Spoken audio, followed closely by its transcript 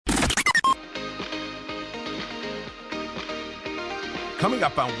Coming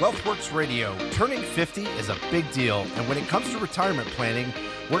up on WealthWorks Radio, turning 50 is a big deal, and when it comes to retirement planning,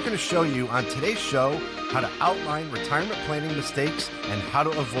 we're going to show you on today's show how to outline retirement planning mistakes and how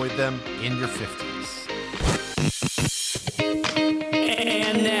to avoid them in your 50s.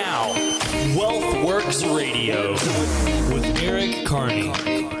 And now, WealthWorks Radio with Eric Carney.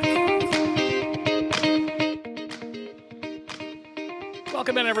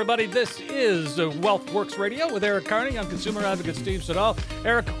 Welcome in, everybody. This is WealthWorks Radio with Eric Carney. I'm consumer advocate Steve Siddall.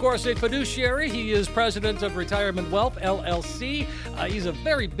 Eric, of course, a fiduciary. He is president of Retirement Wealth, LLC. He's a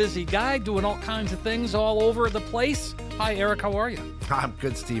very busy guy doing all kinds of things all over the place. Hi, Eric. How are you? I'm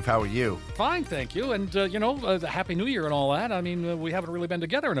good, Steve. How are you? Fine, thank you. And, Happy New Year and all that. I mean, we haven't really been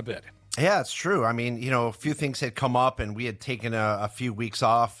together in a bit. Yeah, it's true. I mean, a few things had come up, and we had taken a few weeks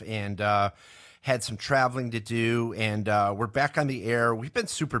off, and had some traveling to do, and we're back on the air. We've been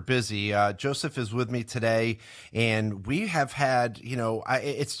super busy. Joseph is with me today, and we have had,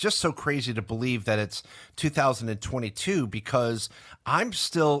 it's just so crazy to believe that it's 2022 because I'm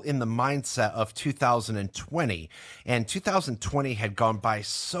still in the mindset of 2020, and 2020 had gone by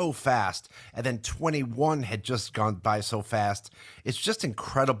so fast, and then 21 had just gone by so fast. It's just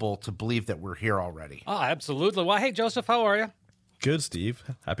incredible to believe that we're here already. Oh, absolutely. Well, hey, Joseph, how are you? Good, Steve.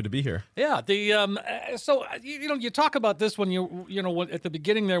 Happy to be here. Yeah. You talk about this when at the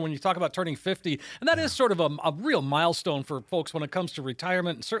beginning there when you talk about turning 50, and that is sort of a real milestone for folks when it comes to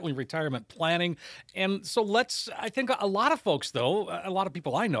retirement and certainly retirement planning. And so I think a lot of folks, though, a lot of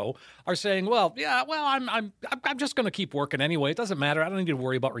people I know are saying, I'm just going to keep working anyway. It doesn't matter. I don't need to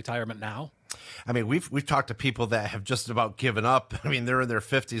worry about retirement now. I mean, we've talked to people that have just about given up. I mean, they're in their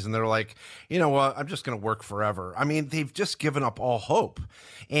 50s and they're like, you know what, I'm just going to work forever. I mean, they've just given up all hope.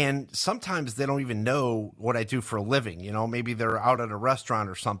 And sometimes they don't even know what I do for a living. Maybe they're out at a restaurant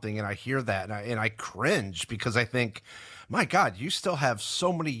or something and I hear that and I cringe because I think, my God, you still have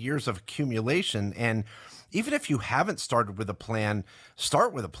so many years of accumulation. And even if you haven't started with a plan,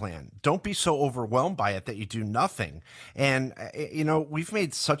 start with a plan. Don't be so overwhelmed by it that you do nothing. And, we've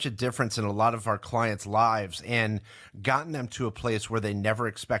made such a difference in a lot of our clients' lives and gotten them to a place where they never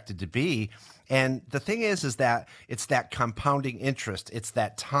expected to be. And the thing is that it's that compounding interest. It's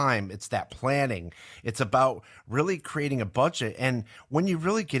that time. It's that planning. It's about really creating a budget. And when you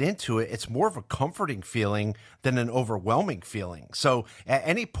really get into it, it's more of a comforting feeling than an overwhelming feeling. So at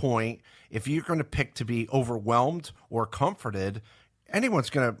any point, if you're going to pick to be overwhelmed or comforted, anyone's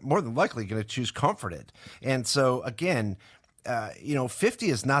more than likely going to choose comforted. And so again, 50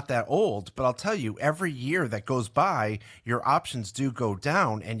 is not that old, but I'll tell you, every year that goes by, your options do go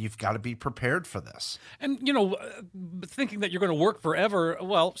down, and you've got to be prepared for this. And, thinking that you're going to work forever,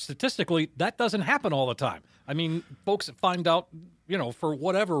 well, statistically, that doesn't happen all the time. I mean, folks find out, for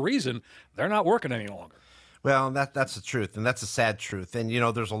whatever reason, they're not working any longer. Well, that's the truth, and that's a sad truth. And,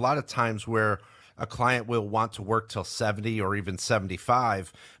 there's a lot of times where a client will want to work till 70 or even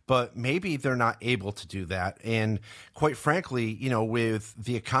 75, but maybe they're not able to do that. And quite frankly, with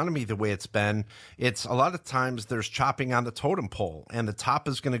the economy the way it's been, it's a lot of times there's chopping on the totem pole, and the top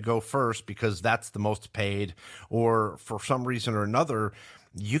is going to go first because that's the most paid, or for some reason or another,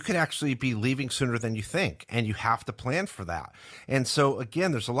 you could actually be leaving sooner than you think, and you have to plan for that. And so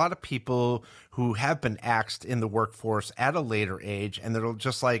again, there's a lot of people who have been axed in the workforce at a later age, and they're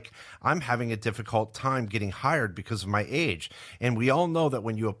just like, I'm having a difficult time getting hired because of my age. And we all know that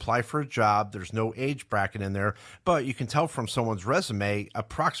when you apply for a job, there's no age bracket in there, but you can tell from someone's resume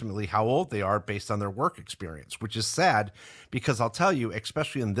approximately how old they are based on their work experience, which is sad because I'll tell you,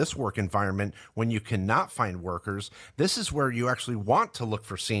 especially in this work environment, when you cannot find workers, this is where you actually want to look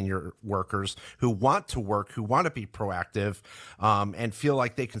for senior workers who want to work, who want to be proactive, and feel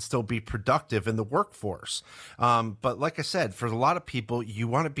like they can still be productive in the workforce. But like I said, for a lot of people, you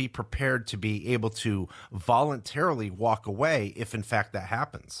want to be prepared to be able to voluntarily walk away if in fact that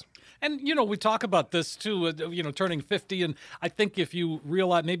happens. And, we talk about this too, turning 50. And I think if you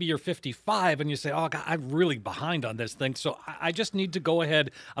realize maybe you're 55 and you say, oh, God, I'm really behind on this thing. So I just need to go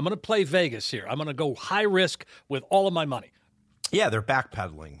ahead. I'm going to play Vegas here. I'm going to go high risk with all of my money. Yeah, they're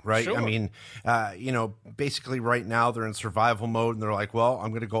backpedaling, right? Sure. I mean, basically right now they're in survival mode and they're like, well, I'm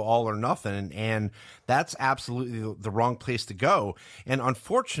going to go all or nothing. And that's absolutely the wrong place to go. And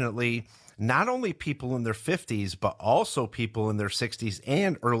unfortunately, not only people in their 50s, but also people in their 60s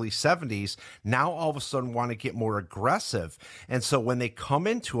and early 70s now all of a sudden want to get more aggressive. And so when they come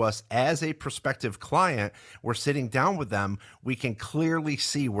into us as a prospective client, we're sitting down with them, we can clearly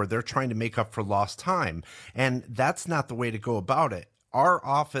see where they're trying to make up for lost time. And that's not the way to go about it. our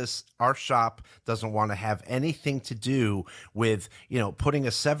office, our shop doesn't want to have anything to do with, putting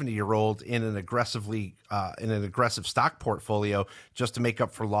a 70-year-old in an aggressive stock portfolio just to make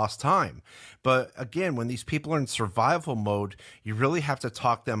up for lost time. But again, when these people are in survival mode, you really have to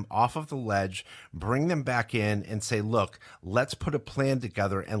talk them off of the ledge, bring them back in and say, look, let's put a plan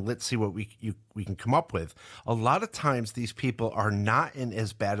together and let's see what we can come up with. A lot of times these people are not in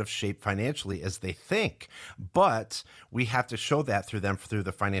as bad of shape financially as they think, but we have to show that through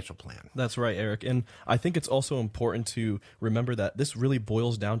the financial plan. That's right, Eric. And I think it's also important to remember that this really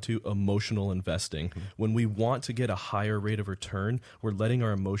boils down to emotional investing. Mm-hmm. When we want to get a higher rate of return, we're letting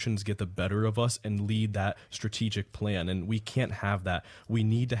our emotions get the better of us and lead that strategic plan. And we can't have that. We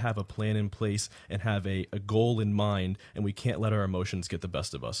need to have a plan in place and have a goal in mind, and we can't let our emotions get the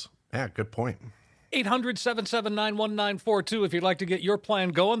best of us. Yeah, good point. 800-779-1942. If you'd like to get your plan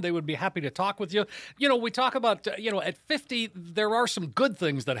going, they would be happy to talk with you. We talk about, at 50, there are some good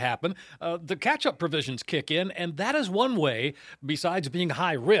things that happen. The catch-up provisions kick in, and that is one way, besides being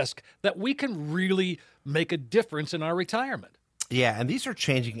high risk, that we can really make a difference in our retirement. Yeah, and these are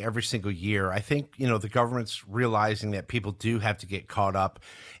changing every single year. I think, the government's realizing that people do have to get caught up.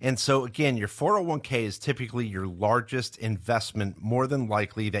 And so, again, your 401k is typically your largest investment, more than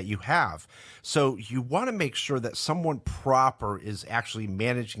likely, that you have. So you want to make sure that someone proper is actually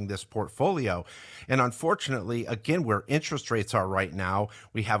managing this portfolio. And unfortunately, again, where interest rates are right now,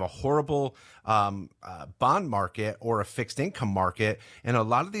 we have a horrible bond market or a fixed income market. And a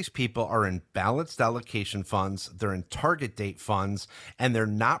lot of these people are in balanced allocation funds. They're in target date funds, and they're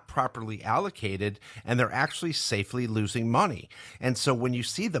not properly allocated, and they're actually safely losing money. And so when you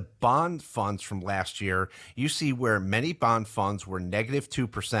see the bond funds from last year, you see where many bond funds were negative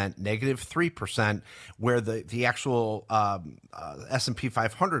 2%, negative 3%, where the actual S&P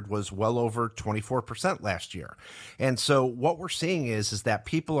 500 was well over 24% last year. And so what we're seeing is that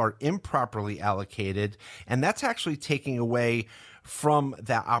people are improperly allocated, and that's actually taking away from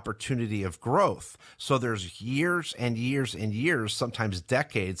that opportunity of growth. So there's years and years and years, sometimes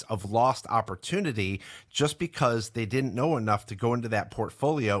decades, of lost opportunity just because they didn't know enough to go into that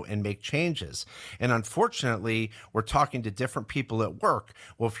portfolio and make changes. And unfortunately, we're talking to different people at work.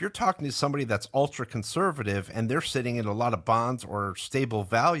 Well, if you're talking to somebody that's ultra conservative and they're sitting in a lot of bonds or stable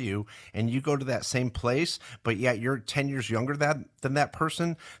value, and you go to that same place, but yet you're 10 years younger than that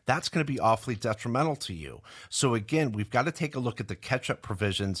person, that's going to be awfully detrimental to you. So again, we've got to take a look at the catch-up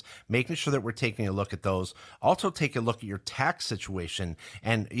provisions, making sure that we're taking a look at those. Also take a look at your tax situation.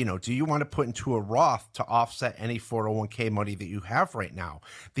 And, do you want to put into a Roth to offset any 401k money that you have right now?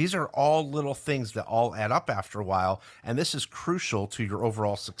 These are all little things that all add up after a while, and this is crucial to your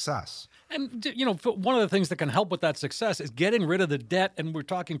overall success. And, one of the things that can help with that success is getting rid of the debt, and we're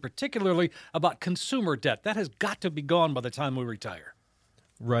talking particularly about consumer debt. That has got to be gone by the time we retire.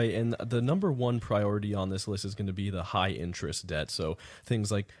 Right, and the number one priority on this list is going to be the high interest debt. So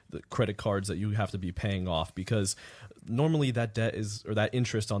things like the credit cards that you have to be paying off, because normally that debt that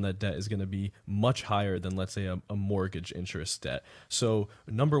interest on that debt is going to be much higher than, let's say, a mortgage interest debt. So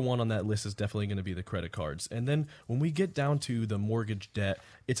number one on that list is definitely going to be the credit cards. And then when we get down to the mortgage debt,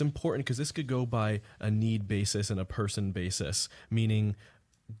 it's important because this could go by a need basis and a person basis, meaning,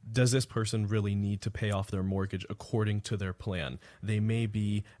 does this person really need to pay off their mortgage according to their plan?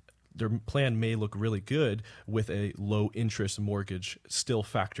 Their plan may look really good with a low interest mortgage still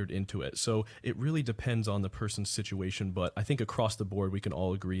factored into it. So it really depends on the person's situation. But I think across the board, we can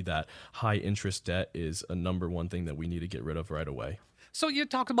all agree that high interest debt is a number one thing that we need to get rid of right away. So you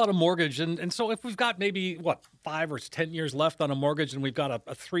talked about a mortgage, and so if we've got maybe, 5 or 10 years left on a mortgage, and we've got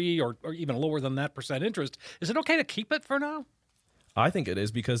a 3 or even lower than that percent interest, is it okay to keep it for now? I think it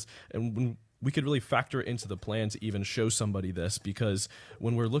is, because we could really factor into the plan to even show somebody this, because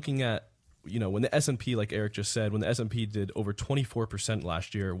when we're looking at, when the S&P, like Eric just said, when the S&P did over 24%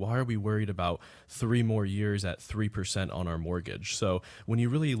 last year, why are we worried about 3 more years at 3% on our mortgage? So when you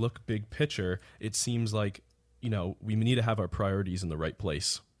really look big picture, it seems like, we need to have our priorities in the right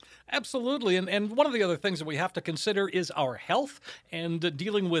place. Absolutely. And one of the other things that we have to consider is our health and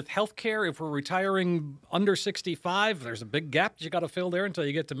dealing with health care. If we're retiring under 65, there's a big gap you got to fill there until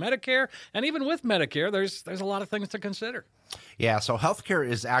you get to Medicare. And even with Medicare, there's a lot of things to consider. Yeah, so healthcare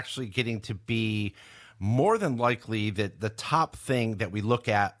is actually getting to be more than likely the top thing that we look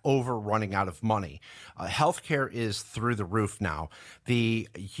at over running out of money. Healthcare is through the roof now. The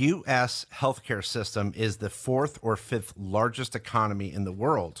U.S. healthcare system is the fourth or fifth largest economy in the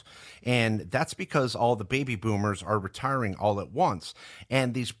world. And that's because all the baby boomers are retiring all at once.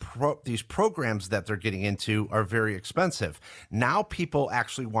 And these programs that they're getting into are very expensive. Now people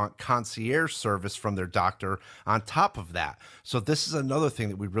actually want concierge service from their doctor on top of that. So this is another thing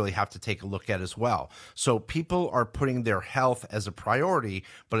that we really have to take a look at as well. So people are putting their health as a priority,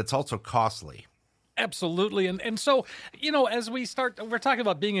 but it's also costly. Absolutely. And so, as we're talking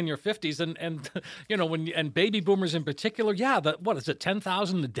about being in your 50s and and baby boomers in particular, what is it,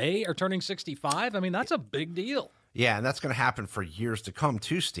 10,000 a day are turning 65? I mean, that's a big deal. Yeah, and that's going to happen for years to come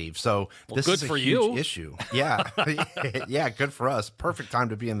too, Steve. So this good is a for huge you. issue. Yeah. Yeah, good for us. Perfect time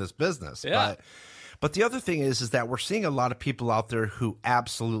to be in this business. Yeah. But the other thing is that we're seeing a lot of people out there who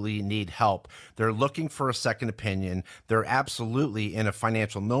absolutely need help. They're looking for a second opinion. They're absolutely in a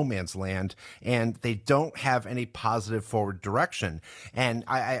financial no man's land, and they don't have any positive forward direction. And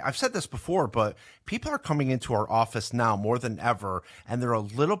I've said this before, but people are coming into our office now more than ever, and they're a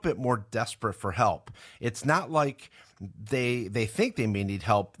little bit more desperate for help. It's not like they think they may need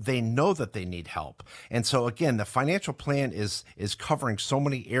help. They know that they need help. And so again, the financial plan is covering so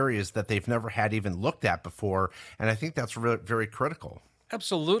many areas that they've never had even looked at before. And I think that's very critical.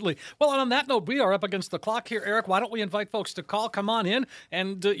 Absolutely. Well, and on that note, we are up against the clock here, Eric. Why don't we invite folks to call? Come on in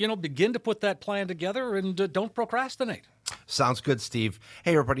and, begin to put that plan together and don't procrastinate. Sounds good, Steve.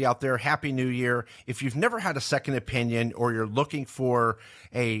 Hey, everybody out there, Happy New Year. If you've never had a second opinion or you're looking for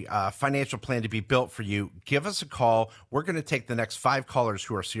a financial plan to be built for you, give us a call. We're going to take the next 5 callers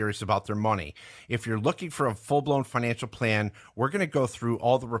who are serious about their money. If you're looking for a full-blown financial plan, we're going to go through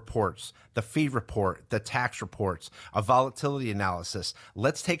all the reports, the fee report, the tax reports, a volatility analysis.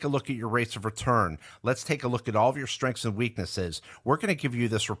 Let's take a look at your rates of return. Let's take a look at all of your strengths and weaknesses. We're going to give you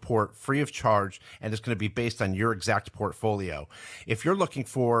this report free of charge, and it's going to be based on your exact portfolio. If you're looking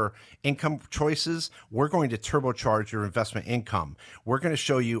for income choices, we're going to turbocharge your investment income. We're going to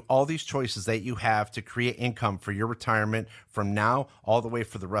show you all these choices that you have to create income for your retirement from now all the way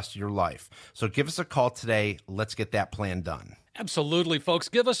for the rest of your life. So give us a call today. Let's get that plan done. Absolutely, folks.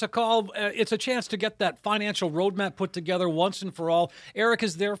 Give us a call. It's a chance to get that financial roadmap put together once and for all. Eric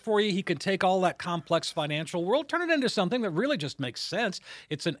is there for you. He can take all that complex financial world, turn it into something that really just makes sense.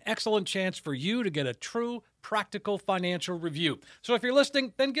 It's an excellent chance for you to get a true practical financial review. So if you're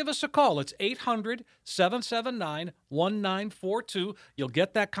listening, then give us a call. It's 800-779-1942. You'll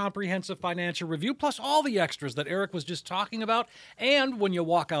get that comprehensive financial review, plus all the extras that Eric was just talking about. And when you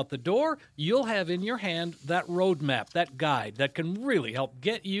walk out the door, you'll have in your hand that roadmap, that guide that can really help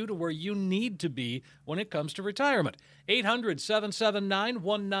get you to where you need to be when it comes to retirement.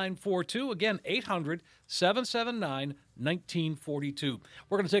 800-779-1942. Again, 800-779-1942.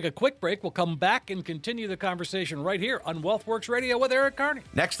 We're going to take a quick break. We'll come back and continue the conversation right here on WealthWorks Radio with Eric Carney.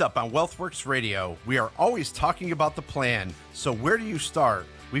 Next up on WealthWorks Radio, we are always talking about the plan. So where do you start?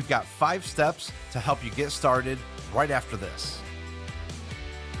 We've got 5 steps to help you get started right after this.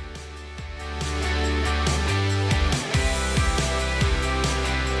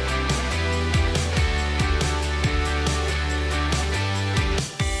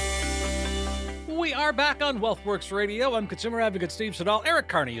 We are back on WealthWorks Radio. I'm consumer advocate Steve Siddall. Eric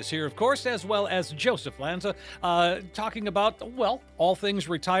Carney is here, of course, as well as Joseph Lanza, talking about, all things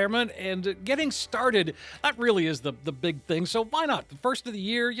retirement and getting started. That really is the big thing. So why not? The first of the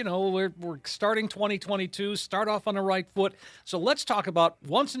year, we're starting 2022, start off on the right foot. So let's talk about,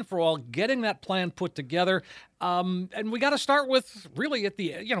 once and for all, getting that plan put together. And we got to start with really at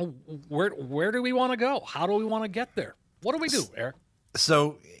the, where do we want to go? How do we want to get there? What do we do, Eric?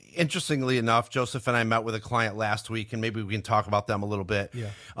 So interestingly enough, Joseph and I met with a client last week, and maybe we can talk about them a little bit.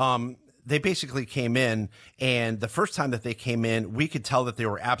 Yeah. They basically came in, and the first time that they came in, we could tell that they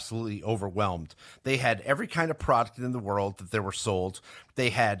were absolutely overwhelmed. They had every kind of product in the world that they were sold.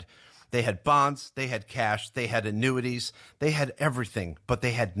 They had bonds, they had cash, they had annuities, they had everything, but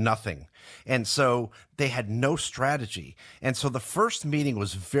they had nothing. And so they had no strategy. And so the first meeting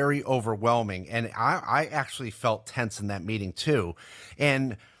was very overwhelming. And I actually felt tense in that meeting too.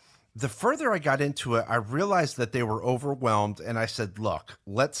 And the further I got into it, I realized that they were overwhelmed. And I said, look,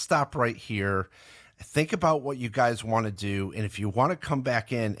 let's stop right here. Think about what you guys want to do. And if you want to come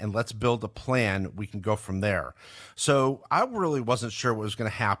back in and let's build a plan, we can go from there. So I really wasn't sure what was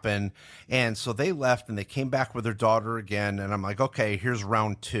going to happen. And so they left and they came back with their daughter again. And I'm like, okay, here's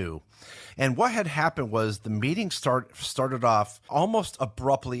round 2. And what had happened was the meeting started off almost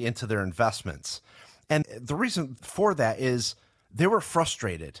abruptly into their investments. And the reason for that is they were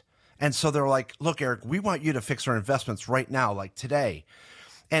frustrated. And so they're like, look, Eric, we want you to fix our investments right now, like today.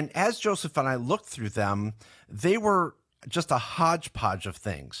 And as Joseph and I looked through them, they were just a hodgepodge of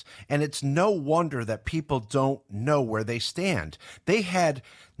things. And it's no wonder that people don't know where they stand. They had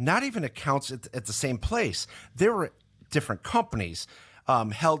not even accounts at the same place. There were different companies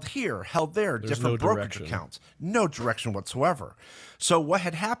held here, held there, different brokerage accounts, no direction whatsoever. So what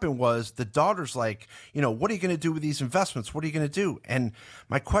had happened was the daughter's like, what are you going to do with these investments? What are you going to do? And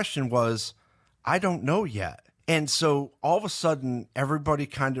my question was, I don't know yet. And so all of a sudden, everybody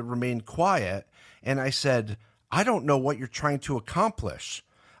kind of remained quiet. And I said, I don't know what you're trying to accomplish.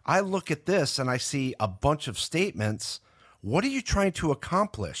 I look at this and I see a bunch of statements. What are you trying to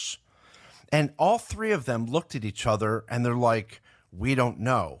accomplish? And all three of them looked at each other and they're like, we don't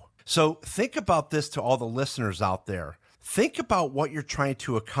know. So think about this to all the listeners out there. Think about what you're trying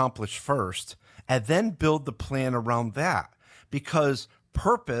to accomplish first and then build the plan around that, because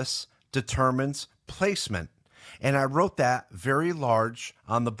purpose determines placement. And I wrote that very large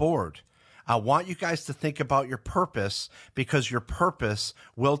on the board. I want you guys to think about your purpose, because your purpose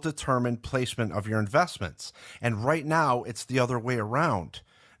will determine placement of your investments. And right now, it's the other way around.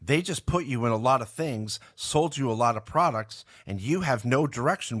 They just put you in a lot of things, sold you a lot of products, and you have no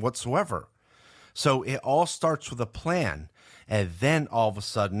direction whatsoever. So it all starts with a plan. And then all of a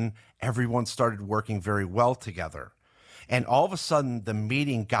sudden, everyone started working very well together. And all of a sudden, the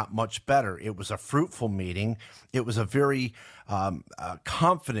meeting got much better. It was a fruitful meeting. It was a very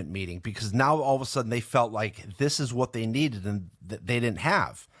confident meeting, because now all of a sudden they felt like this is what they needed and that they didn't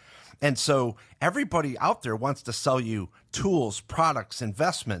have. And so everybody out there wants to sell you tools, products,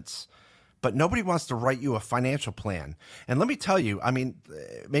 investments, but nobody wants to write you a financial plan. And let me tell you, I mean,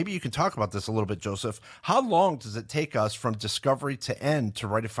 maybe you can talk about this a little bit, Joseph. How long does it take us from discovery to end to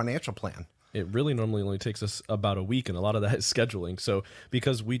write a financial plan? It really normally only takes us about a week, and a lot of that is scheduling. So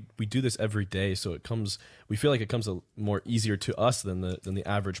because we do this every day, so we feel like it comes more easier to us than the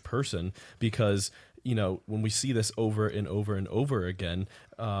average person, because when we see this over and over and over again,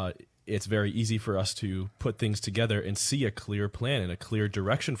 it's very easy for us to put things together and see a clear plan and a clear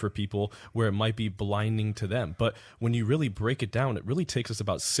direction for people where it might be blinding to them. But when you really break it down, it really takes us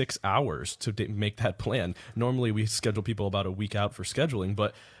about 6 hours to make that plan. Normally we schedule people about a week out for scheduling,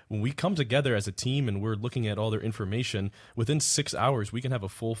 but when we come together as a team and we're looking at all their information, within 6 hours, we can have a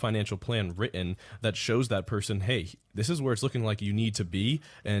full financial plan written that shows that person, hey, this is where it's looking like you need to be,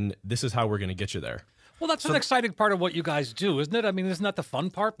 and this is how we're going to get you there. Well, that's an exciting part of what you guys do, isn't it? I mean, isn't that the fun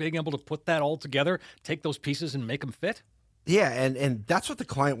part, being able to put that all together, take those pieces and make them fit? Yeah, and that's what the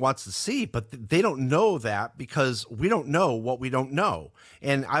client wants to see, but they don't know that, because we don't know what we don't know.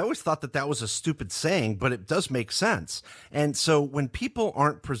 And I always thought that was a stupid saying, but it does make sense. And so when people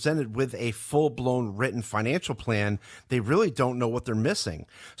aren't presented with a full-blown written financial plan, they really don't know what they're missing.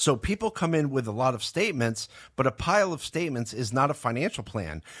 So people come in with a lot of statements, but a pile of statements is not a financial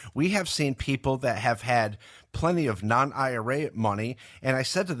plan. We have seen people that have had plenty of non-IRA money, and I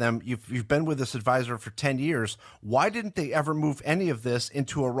said to them, you've been with this advisor for 10 years. Why didn't they ever move any of this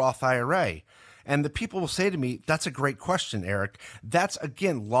into a Roth IRA? And the people will say to me, that's a great question, Eric. That's,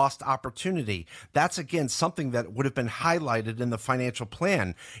 again, lost opportunity. That's, again, something that would have been highlighted in the financial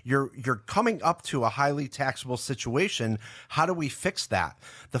plan. You're coming up to a highly taxable situation. How do we fix that?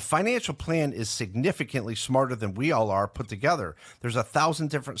 The financial plan is significantly smarter than we all are put together. There's 1,000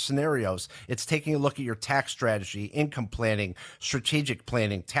 different scenarios. It's taking a look at your tax strategy, income planning, strategic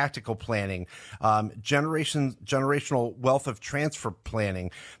planning, tactical planning, generational wealth of transfer planning.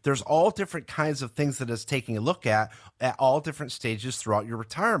 There's all different kinds of things that it's taking a look at all different stages throughout your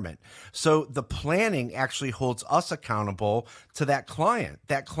retirement. So the planning actually holds us accountable to that client.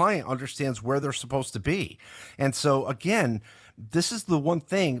 That client understands where they're supposed to be. And so again, this is the one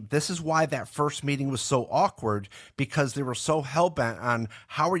thing, this is why that first meeting was so awkward, because they were so hell-bent on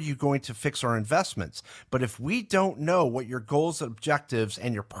how are you going to fix our investments. But if we don't know what your goals, objectives,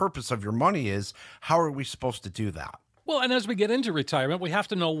 and your purpose of your money is, how are we supposed to do that? Well, and as we get into retirement, we have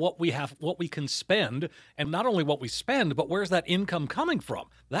to know what we can spend, and not only what we spend, but where's that income coming from?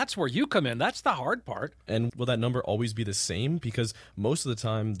 That's where you come in. That's the hard part. And will that number always be the same? Because most of the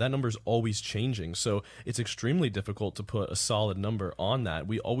time, that number is always changing. So it's extremely difficult to put a solid number on that.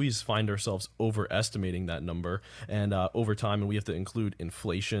 We always find ourselves overestimating that number, and over time, and we have to include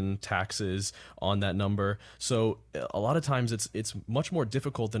inflation, taxes on that number. So a lot of times, it's much more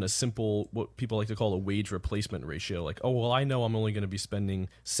difficult than a simple, what people like to call a wage replacement ratio, like oh, well, I know I'm only going to be spending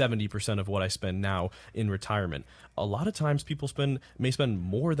 70% of what I spend now in retirement. A lot of times people may spend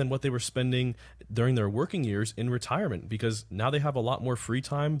more than what they were spending during their working years in retirement, because now they have a lot more free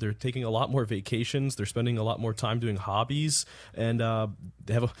time. They're taking a lot more vacations. They're spending a lot more time doing hobbies, and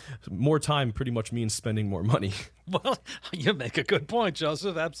they have more time pretty much means spending more money. Well, you make a good point,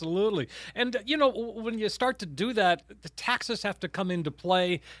 Joseph. Absolutely. And, you know, when you start to do that, the taxes have to come into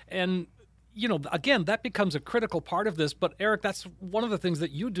play. And, you know, again, that becomes a critical part of this. But, Eric, that's one of the things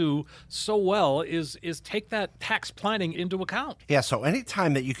that you do so well is take that tax planning into account. Yeah, so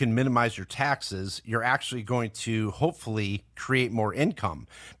anytime that you can minimize your taxes, you're actually going to hopefully create more income,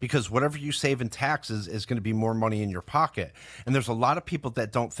 because whatever you save in taxes is going to be more money in your pocket. And there's a lot of people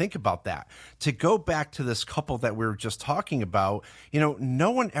that don't think about that. To go back to this couple that we were just talking about, you know,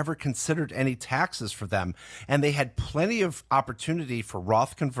 no one ever considered any taxes for them. And they had plenty of opportunity for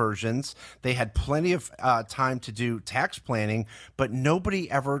Roth conversions. They had plenty of time to do tax planning, but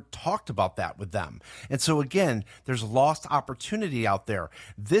nobody ever talked about that with them. And so again, there's lost opportunity out there.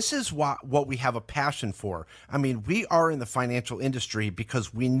 This is what we have a passion for. I mean, we are in the financial industry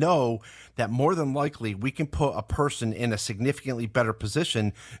because we know that more than likely we can put a person in a significantly better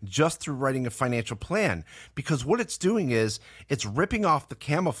position just through writing a financial plan. Because what it's doing is it's ripping off the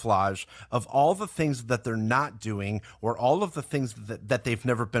camouflage of all the things that they're not doing, or all of the things that they've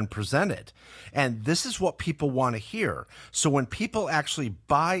never been presented. And this is what people want to hear. So when people actually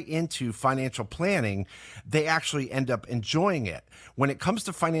buy into financial planning, they actually end up enjoying it. When it comes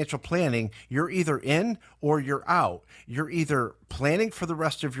to financial planning, you're either in or you're out. You're either planning for the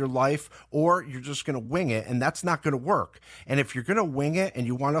rest of your life or you're just going to wing it, and that's not going to work. And if you're going to wing it and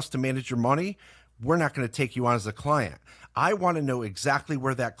you want us to manage your money, we're not going to take you on as a client. I want to know exactly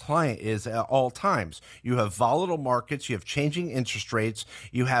where that client is at all times. You have volatile markets, you have changing interest rates,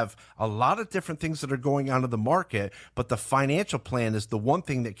 you have a lot of different things that are going on in the market, but the financial plan is the one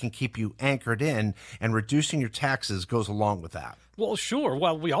thing that can keep you anchored in, and reducing your taxes goes along with that. Well, sure.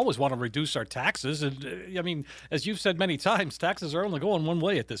 Well, we always want to reduce our taxes. And I mean, as you've said many times, taxes are only going one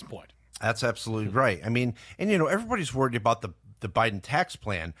way at this point. That's absolutely right. I mean, and you know, everybody's worried about the Biden tax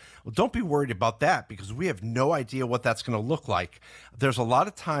plan. Well, don't be worried about that, because we have no idea what that's going to look like. There's a lot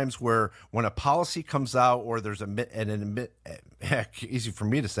of times where when a policy comes out, or there's easy for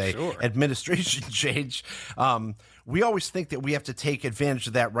me to say, sure, administration change, we always think that we have to take advantage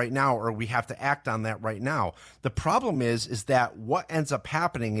of that right now, or we have to act on that right now. The problem is that what ends up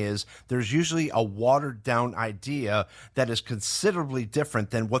happening is there's usually a watered down idea that is considerably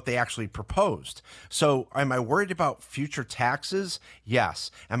different than what they actually proposed. So am I worried about future taxes? Yes.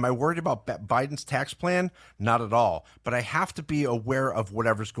 Am I worried about Biden's tax plan? Not at all. But I have to be aware of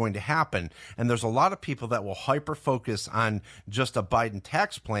whatever's going to happen. And there's a lot of people that will hyper focus on just a Biden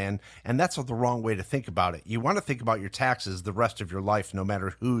tax plan, and that's the wrong way to think about it. You want to think about your taxes the rest of your life, no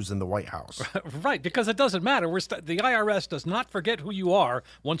matter who's in the White House. Right, because it doesn't matter. The IRS does not forget who you are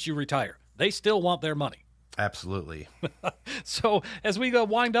once you retire. They still want their money. Absolutely. So as we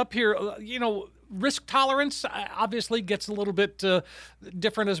wind up here, you know, risk tolerance obviously gets a little bit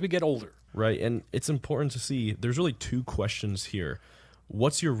different as we get older. Right, and it's important to see there's really two questions here.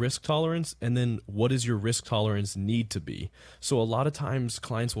 What's your risk tolerance? And then what does your risk tolerance need to be? So a lot of times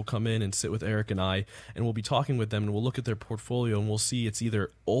clients will come in and sit with Eric and I, and we'll be talking with them, and we'll look at their portfolio, and we'll see it's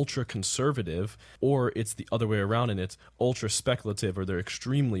either ultra conservative or it's the other way around, and it's ultra speculative, or they're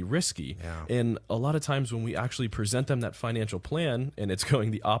extremely risky. Yeah. And a lot of times when we actually present them that financial plan and it's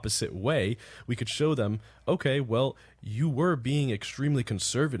going the opposite way, we could show them, okay, well, you were being extremely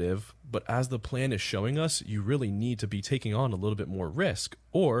conservative, but as the plan is showing us, you really need to be taking on a little bit more risk.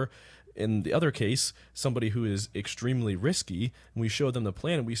 Or in the other case, somebody who is extremely risky, and we show them the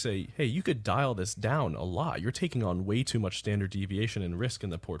plan and we say, hey, you could dial this down a lot. You're taking on way too much standard deviation and risk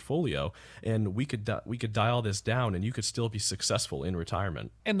in the portfolio, and we could dial this down, and you could still be successful in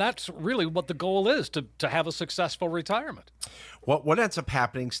retirement. And that's really what the goal is, to have a successful retirement. What ends up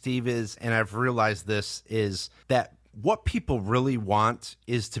happening, Steve, is, and I've realized this, is that what people really want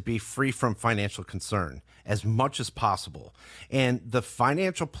is to be free from financial concern as much as possible. And the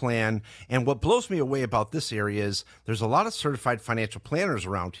financial plan, and what blows me away about this area is there's a lot of certified financial planners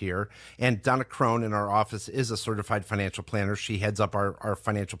around here. And Donna Crone in our office is a certified financial planner. She heads up our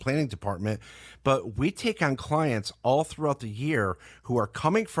financial planning department. But we take on clients all throughout the year who are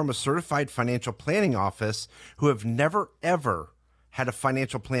coming from a certified financial planning office who have never, ever had a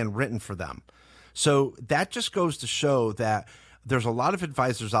financial plan written for them. So that just goes to show that there's a lot of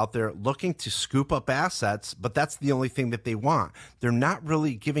advisors out there looking to scoop up assets, but that's the only thing that they want. They're not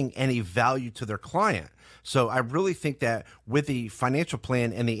really giving any value to their client. So I really think that with the financial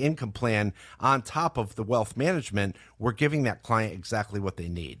plan and the income plan on top of the wealth management, we're giving that client exactly what they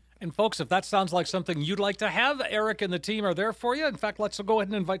need. And folks, if that sounds like something you'd like to have, Eric and the team are there for you. In fact, let's go ahead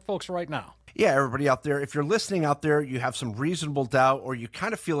and invite folks right now. Yeah, everybody out there, if you're listening out there, you have some reasonable doubt or you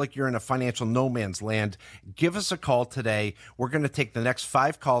kind of feel like you're in a financial no man's land, give us a call today. We're going to take the next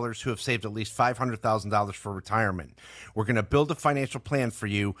 5 callers who have saved at least $500,000 for retirement. We're going to build a financial plan for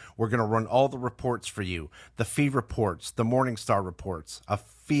you. We're going to run all the reports for you, the fee reports, the Morningstar reports, a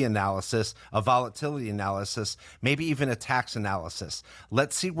fee analysis, a volatility analysis, maybe even a tax analysis.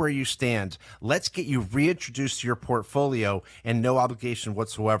 Let's see where you stand. Let's get you reintroduced to your portfolio and no obligation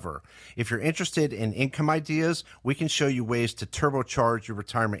whatsoever. If you're interested in income ideas, we can show you ways to turbocharge your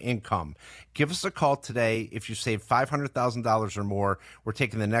retirement income. Give us a call today if you save $500,000 or more. We're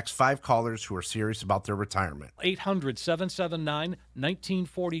taking the next 5 callers who are serious about their retirement.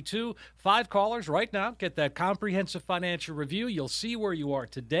 800-779-1942. 5 callers right now. Get that comprehensive financial review. You'll see where you are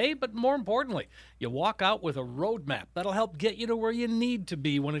today, but more importantly, you walk out with a roadmap that'll help get you to where you need to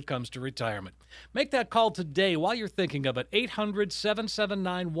be when it comes to retirement. Make that call today while you're thinking of it.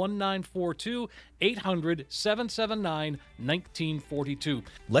 800-779-1942. 800-779-1942.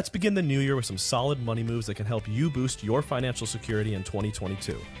 Let's begin the new year with some solid money moves that can help you boost your financial security in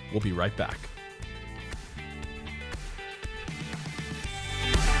 2022. We'll be right back.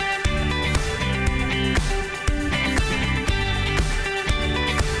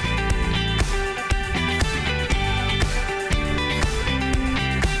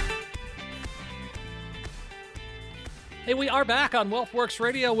 Hey, we are back on WealthWorks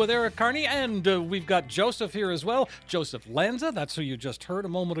Radio with Eric Carney, and we've got Joseph here as well. Joseph Lanza, that's who you just heard a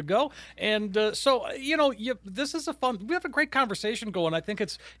moment ago. And this is we have a great conversation going. I think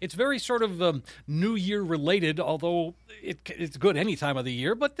it's very sort of New Year related, although it's good any time of the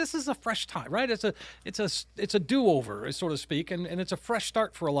year. But this is a fresh time, right? It's a do-over, so to speak, and it's a fresh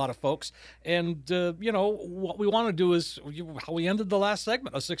start for a lot of folks. And what we want to do is how we ended the last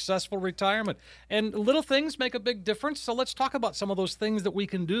segment: a successful retirement. And little things make a big difference. So let's talk about some of those things that we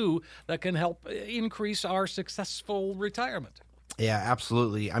can do that can help increase our successful retirement. Yeah,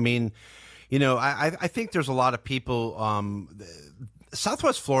 absolutely. I mean, I think there's a lot of people.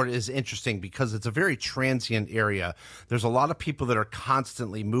 Southwest Florida is interesting because it's a very transient area. There's a lot of people that are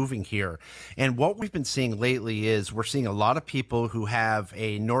constantly moving here. And what we've been seeing lately is we're seeing a lot of people who have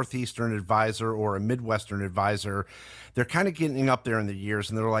a Northeastern advisor or a Midwestern advisor. They're kind of getting up there in the years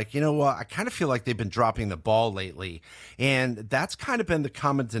and they're like, you know what, I kind of feel like they've been dropping the ball lately. And that's kind of been the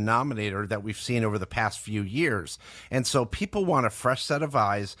common denominator that we've seen over the past few years. And so people want a fresh set of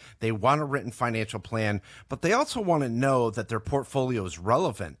eyes. They want a written financial plan, but they also want to know that their portfolio is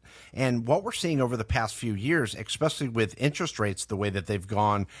relevant. And what we're seeing over the past few years, especially with interest rates the way that they've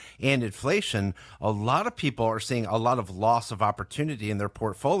gone and inflation, a lot of people are seeing a lot of loss of opportunity in their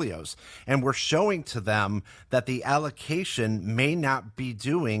portfolios. And we're showing to them that the allocation may not be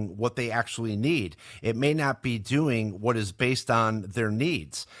doing what they actually need. It may not be doing what is based on their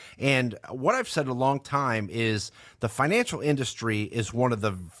needs. And what I've said a long time is the financial industry is one of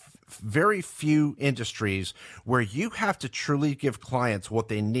the very few industries where you have to truly give clients what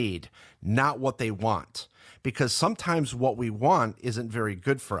they need, not what they want. Because sometimes what we want isn't very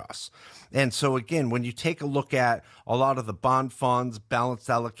good for us. And so again, when you take a look at a lot of the bond funds, balanced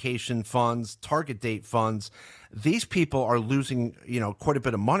allocation funds, target date funds, these people are losing, quite a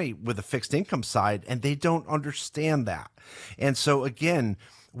bit of money with the fixed income side, and they don't understand that. And so again,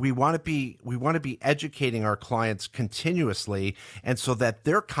 we want to be educating our clients continuously, and so that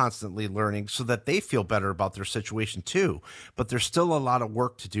they're constantly learning so that they feel better about their situation too. But there's still a lot of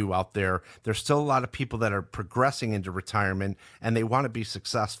work to do out there. There's still a lot of people that are progressing into retirement and they want to be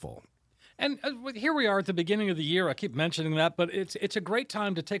successful. And here we are at the beginning of the year. I keep mentioning that, but it's a great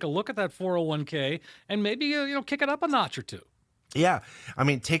time to take a look at that 401k and maybe kick it up a notch or two. Yeah. I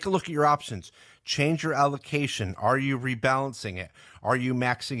mean, take a look at your options. Change your allocation. Are you rebalancing it? Are you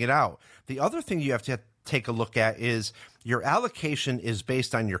maxing it out? The other thing you have to take a look at is your allocation is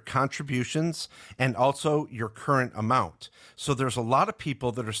based on your contributions and also your current amount. So there's a lot of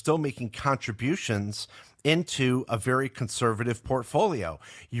people that are still making contributions into a very conservative portfolio.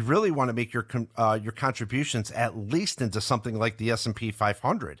 You really want to make your contributions at least into something like the S&P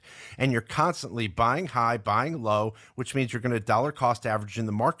 500. And you're constantly buying high, buying low, which means you're going to dollar cost average in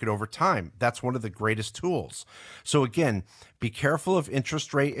the market over time. That's one of the greatest tools. So again, Be careful of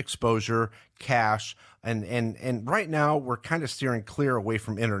interest rate exposure, cash, and right now we're kind of steering clear away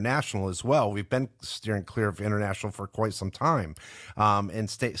from international as well. We've been steering clear of international for quite some time, and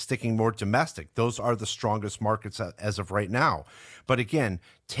sticking more domestic. Those are the strongest markets as of right now. But again,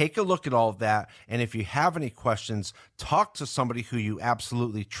 take a look at all of that, and if you have any questions, talk to somebody who you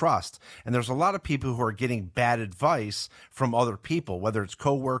absolutely trust. And there's a lot of people who are getting bad advice from other people, whether it's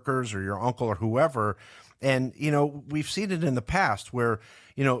coworkers or your uncle or whoever. And, we've seen it in the past where,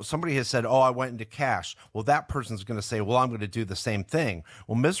 somebody has said, oh, I went into cash. Well, that person's going to say, well, I'm going to do the same thing.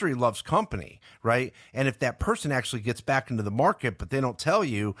 Well, misery loves company, right? And if that person actually gets back into the market, but they don't tell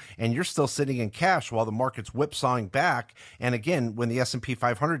you, and you're still sitting in cash while the market's whipsawing back. And again, when the S&P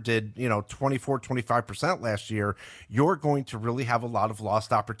 500 did, 24, 25% last year, you're going to really have a lot of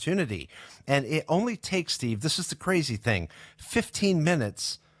lost opportunity. And it only takes, Steve, this is the crazy thing, 15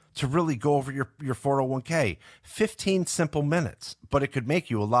 minutes to really go over your 401k. 15 simple minutes, but it could make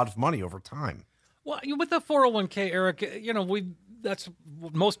you a lot of money over time. Well, with the 401k, Eric, that's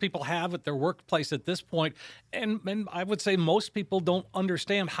what most people have at their workplace at this point. And I would say most people don't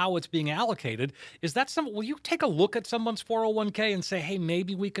understand how it's being allocated. Is that will you take a look at someone's 401k and say, hey,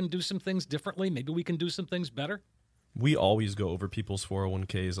 maybe we can do some things differently. Maybe we can do some things better? We always go over people's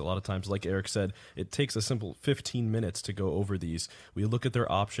 401ks. A lot of times, like Eric said, it takes a simple 15 minutes to go over these. We look at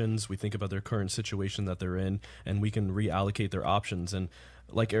their options, we think about their current situation that they're in, and we can reallocate their options. And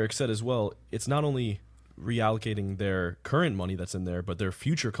like Eric said as well, it's not only reallocating their current money that's in there, but their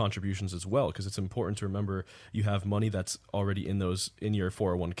future contributions as well, because it's important to remember you have money that's already in your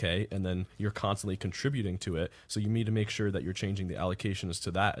 401k, and then you're constantly contributing to it. So you need to make sure that you're changing the allocations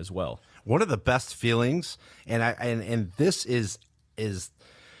to that as well. One of the best feelings, and this is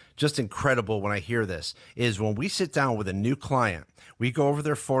just incredible when I hear this, is when we sit down with a new client, we go over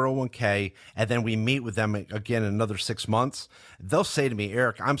their 401k, and then we meet with them again in another 6 months. They'll say to me,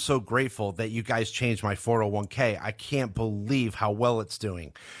 Eric, I'm so grateful that you guys changed my 401k. I can't believe how well it's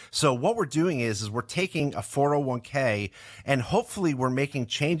doing. So what we're doing is we're taking a 401k, and hopefully we're making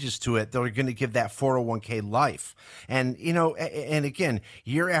changes to it that are going to give that 401k life. And, and again,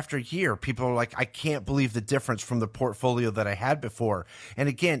 year after year, people are like, I can't believe the difference from the portfolio that I had before. And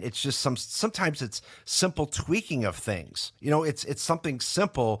again, it's just sometimes it's simple tweaking of things. It's something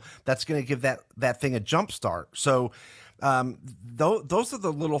simple that's going to give that thing a jump start. So those are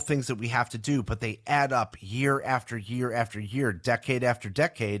the little things that we have to do, but they add up year after year after year, decade after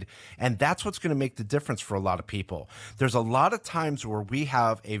decade, and that's what's going to make the difference for a lot of people. There's a lot of times where we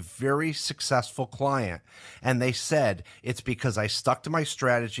have a very successful client, and they said, it's because I stuck to my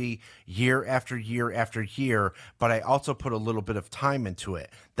strategy year after year after year, but I also put a little bit of time into it.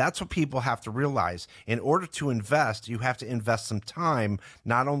 That's what people have to realize. In order to invest, you have to invest some time,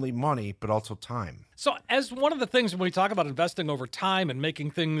 not only money, but also time. So as one of the things when we talk about investing over time and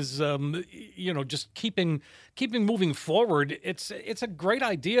making things, just keeping moving forward, it's a great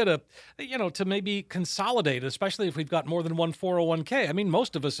idea to maybe consolidate, especially if we've got more than one 401k. I mean,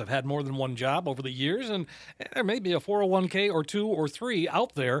 most of us have had more than one job over the years, and there may be a 401k or two or three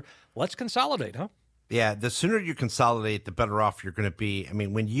out there. Let's consolidate, huh? Yeah, the sooner you consolidate, the better off you're going to be. I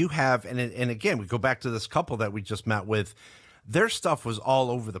mean, when you have, and again, we go back to this couple that we just met with, their stuff was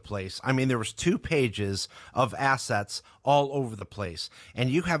all over the place. I mean, there was 2 pages of assets all over the place. And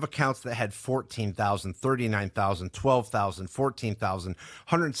you have accounts that had 14,000, 39,000, 12,000, 14,000,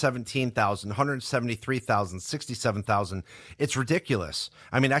 117,000, 173,000, 67,000. It's ridiculous.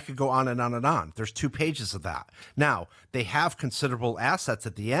 I mean, I could go on and on and on. There's 2 pages of that. Now, they have considerable assets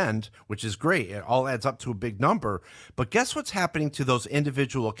at the end, which is great. It all adds up to a big number. But guess what's happening to those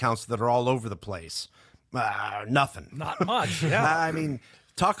individual accounts that are all over the place? Nothing. Not much, yeah. I mean,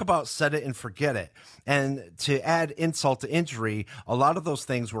 talk about set it and forget it. And to add insult to injury, a lot of those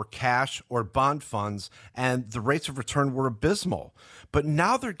things were cash or bond funds, and the rates of return were abysmal. But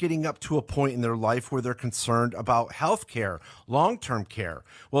now they're getting up to a point in their life where they're concerned about health care, long-term care.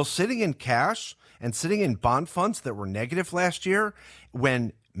 Well, sitting in cash and sitting in bond funds that were negative last year,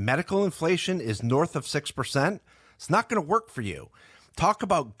 when medical inflation is north of 6%, it's not going to work for you. Talk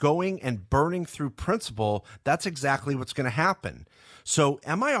about going and burning through principal. That's exactly what's going to happen. So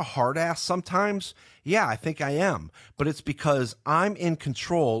am I a hard ass sometimes? Yeah, I think I am. But it's because I'm in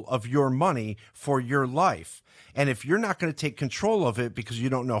control of your money for your life. And if you're not going to take control of it because you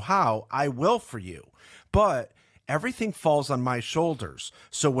don't know how, I will for you. But everything falls on my shoulders.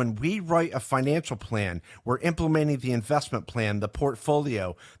 So when we write a financial plan, we're implementing the investment plan, the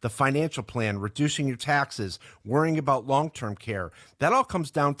portfolio, the financial plan, reducing your taxes, worrying about long-term care. That all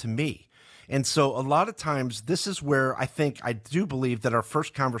comes down to me. And so a lot of times this is where I do believe that our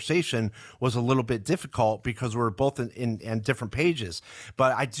first conversation was a little bit difficult because we're both in different pages.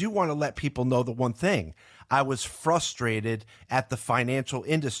 But I do want to let people know the one thing. I was frustrated at the financial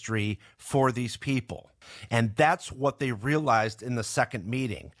industry for these people. And that's what they realized in the second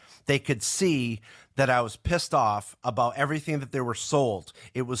meeting. They could see that I was pissed off about everything that they were sold.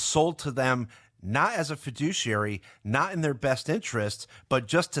 It was sold to them not as a fiduciary, not in their best interest, but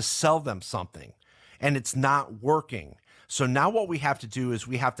just to sell them something. And it's not working. So now what we have to do is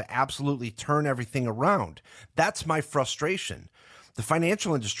we have to absolutely turn everything around. That's my frustration. The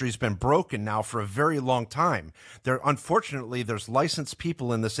financial industry has been broken now for a very long time. Unfortunately, there's licensed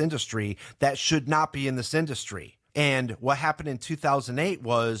people in this industry that should not be in this industry. And what happened in 2008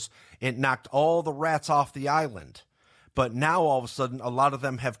 was it knocked all the rats off the island. But now all of a sudden, a lot of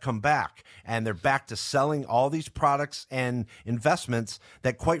them have come back, and they're back to selling all these products and investments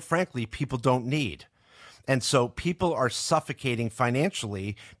that, quite frankly, people don't need. And so people are suffocating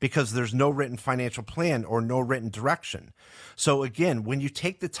financially because there's no written financial plan or no written direction. So again, when you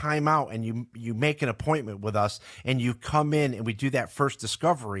take the time out and you make an appointment with us and you come in and we do that first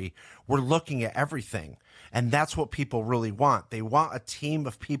discovery, we're looking at everything. And that's what people really want. They want a team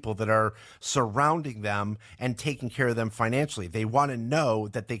of people that are surrounding them and taking care of them financially. They want to know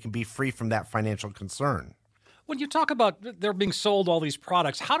that they can be free from that financial concern. When you talk about they're being sold all these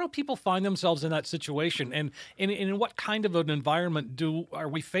products, how do people find themselves in that situation? And in what kind of an environment are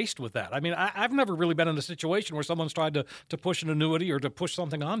we faced with that? I mean, I've never really been in a situation where someone's tried to push an annuity or to push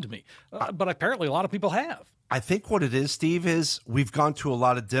something onto me. But apparently a lot of people have. I think what it is, Steve, is we've gone to a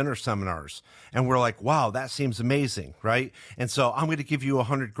lot of dinner seminars and we're like, wow, that seems amazing, right? And so I'm going to give you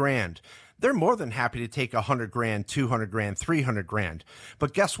 $100,000. They're more than happy to take $100,000, $200,000, $300,000.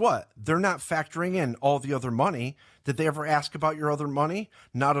 But guess what? They're not factoring in all the other money. Did they ever ask about your other money?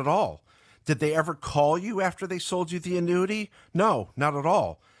 Not at all. Did they ever call you after they sold you the annuity? No, not at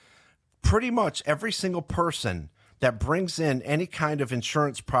all. Pretty much every single person that brings in any kind of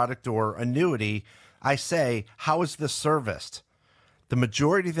insurance product or annuity, I say, how is this serviced? The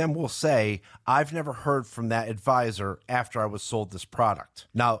majority of them will say, I've never heard from that advisor after I was sold this product.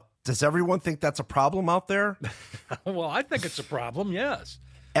 Now, does everyone think that's a problem out there? Well, I think it's a problem, yes.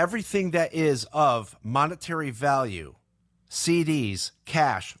 Everything that is of monetary value, CDs,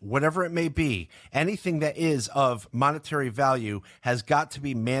 cash, whatever it may be, anything that is of monetary value has got to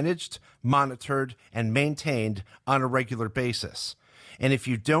be managed, monitored, and maintained on a regular basis. And if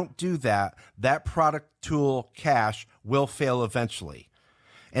you don't do that, that product, tool, cash will fail eventually.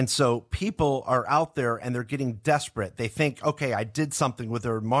 And so people are out there and they're getting desperate. They think, okay, I did something with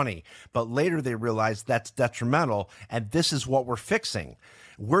their money, but later they realize that's detrimental. And this is what we're fixing.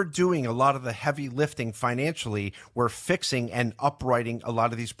 We're doing a lot of the heavy lifting financially. We're fixing and uprighting a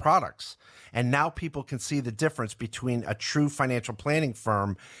lot of these products. And now people can see the difference between a true financial planning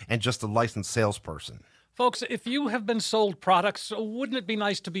firm and just a licensed salesperson. Folks, if you have been sold products, wouldn't it be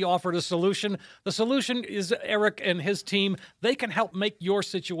nice to be offered a solution? The solution is Eric and his team. They can help make your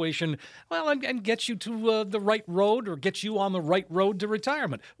situation, well, and get you to the right road or get you on the right road to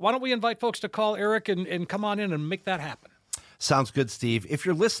retirement. Why don't we invite folks to call Eric and come on in and make that happen? Sounds good, Steve. If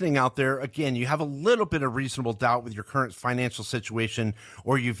you're listening out there, again, you have a little bit of reasonable doubt with your current financial situation,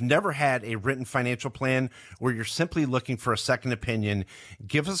 or you've never had a written financial plan, or you're simply looking for a second opinion,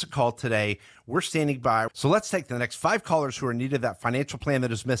 give us a call today. We're standing by. So let's take the next 5 callers who are in need of that financial plan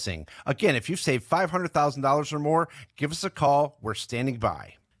that is missing. Again, if you've saved $500,000 or more, give us a call. We're standing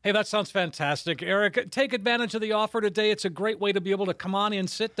by. Hey, that sounds fantastic. Eric, take advantage of the offer today. It's a great way to be able to come on in,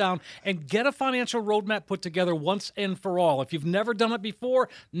 sit down, and get a financial roadmap put together once and for all. If you've never done it before,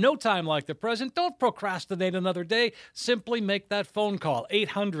 no time like the present. Don't procrastinate another day. Simply make that phone call,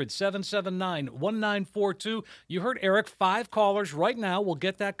 800-779-1942. You heard Eric, 5 callers right now will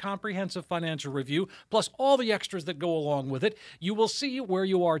get that comprehensive financial review, plus all the extras that go along with it. You will see where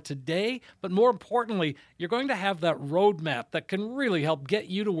you are today, but more importantly, you're going to have that roadmap that can really help get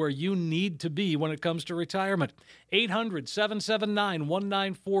you to where you need to be when it comes to retirement.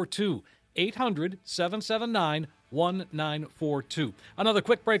 800-779-1942. 800-779-1942. Another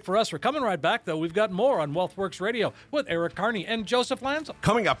quick break for us. We're coming right back, though. We've got more on WealthWorks Radio with Eric Carney and Joseph Lanza.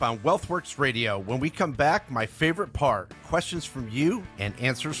 Coming up on WealthWorks Radio, when we come back, my favorite part, questions from you and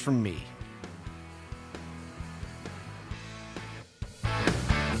answers from me.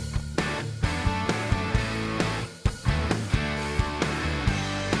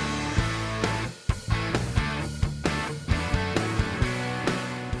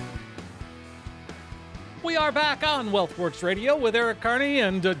 We are back on WealthWorks Radio with Eric Carney,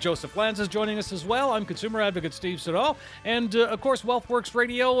 and Joseph Lanz is joining us as well. I'm consumer advocate Steve Siddall, and of course, WealthWorks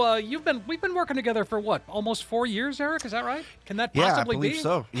Radio. We've been working together for what, almost 4 years, Eric? Is that right? Can that possibly be? Yeah, I believe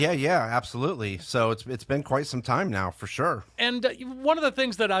so. Yeah, absolutely. So it's been quite some time now, for sure. And one of the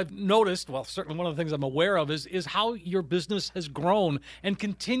things that I've noticed, well, certainly one of the things I'm aware of, is how your business has grown and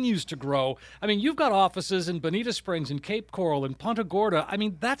continues to grow. I mean, you've got offices in Bonita Springs, in Cape Coral, in Punta Gorda. I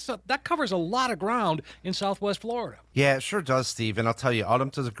mean, that covers a lot of ground in Southwest Florida. Yeah, it sure does, Steve. And I'll tell you, Autumn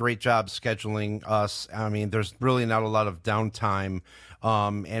does a great job scheduling us. I mean, there's really not a lot of downtime.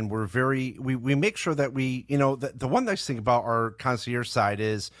 And we make sure that the one nice thing about our concierge side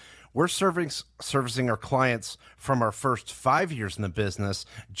is we're servicing our clients from our first 5 years in the business,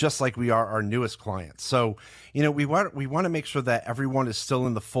 just like we are our newest clients. So, we want to make sure that everyone is still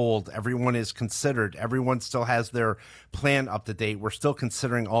in the fold, everyone is considered, everyone still has their plan up to date. We're still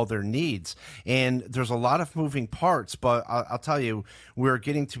considering all their needs, and there's a lot of moving parts. But I'll tell you, we're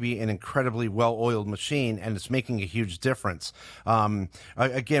getting to be an incredibly well-oiled machine, and it's making a huge difference.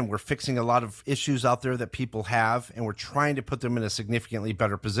 Again, we're fixing a lot of issues out there that people have, and we're trying to put them in a significantly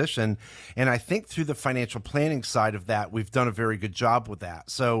better position. And I think through the financial planning side of that, we've done a very good job with that.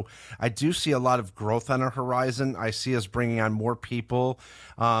 So I do see a lot of growth on our horizon. I see us bringing on more people.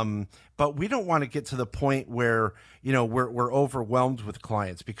 But we don't want to get to the point where, we're overwhelmed with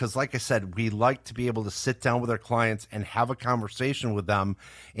clients, because like I said, we like to be able to sit down with our clients and have a conversation with them.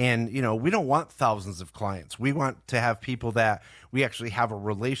 And, we don't want thousands of clients. We want to have people that we actually have a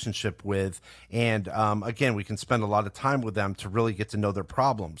relationship with. And again, we can spend a lot of time with them to really get to know their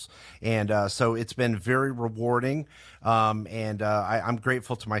problems. And so it's been very rewarding. I'm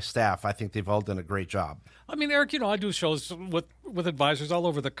grateful to my staff. I think they've all done a great job. I mean, Eric, I do shows with advisors all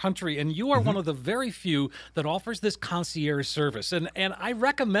over the country, and you are one of the very few that offers this concierge service. And I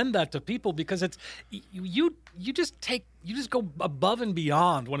recommend that to people, because it's you just go above and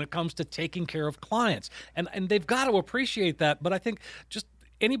beyond when it comes to taking care of clients. And they've got to appreciate that. But I think just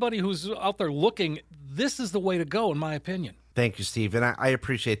anybody who's out there looking, this is the way to go, in my opinion. Thank you, Steve. And I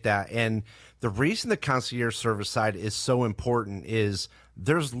appreciate that. And the reason the concierge service side is so important is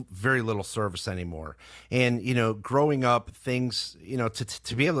there's very little service anymore. And, growing up, things,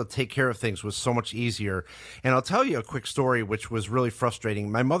 to be able to take care of things was so much easier. And I'll tell you a quick story, which was really frustrating.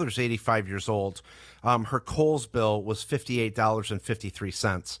 My mother's 85 years old. Her Kohl's bill was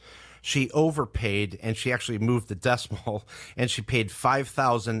 $58.53. She overpaid, and she actually moved the decimal, and she paid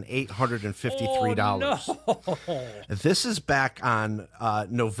 $5,853. Oh, no. This is back on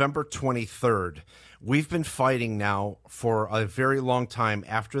November 23rd. We've been fighting now for a very long time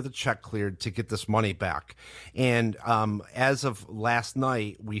after the check cleared to get this money back. And as of last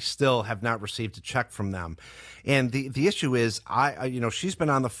night, we still have not received a check from them. And the issue is, she's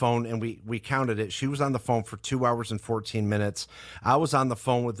been on the phone, and we counted it. She was on the phone for 2 hours and 14 minutes. I was on the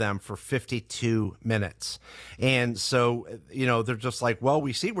phone with them for 52 minutes. And so, they're just like, well,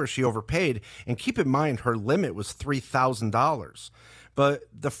 we see where she overpaid. And keep in mind, her limit was $3,000. But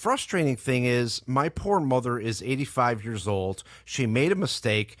the frustrating thing is, my poor mother is 85 years old. She made a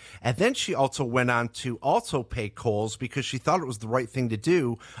mistake, and then she also went on to also pay Kohl's because she thought it was the right thing to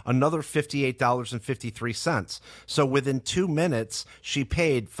do, another $58.53. So within 2 minutes, she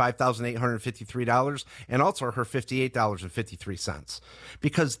paid $5,853 and also her $58.53,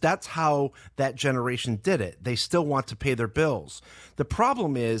 because that's how that generation did it. They still want to pay their bills. The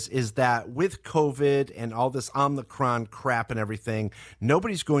problem is that with COVID and all this Omicron crap and everything,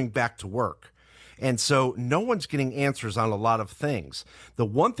 nobody's going back to work. And so no one's getting answers on a lot of things. The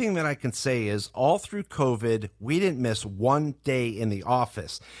one thing that I can say is, all through COVID, we didn't miss one day in the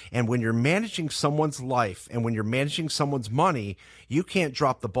office. And when you're managing someone's life and when you're managing someone's money, you can't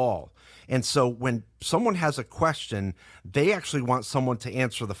drop the ball. And so when someone has a question, they actually want someone to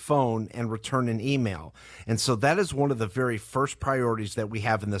answer the phone and return an email. And so that is one of the very first priorities that we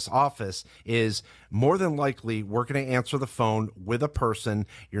have in this office is, more than likely, we're going to answer the phone with a person.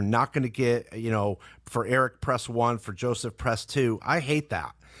 You're not going to get, for Eric, press 1, for Joseph, press 2. I hate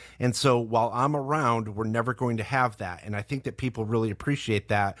that. And so while I'm around, we're never going to have that. And I think that people really appreciate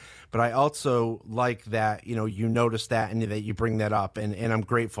that. But I also like that, you notice that and that you bring that up. And I'm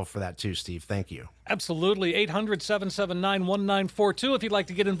grateful for that too, Steve. Thank you. Absolutely. 800-779-1942 if you'd like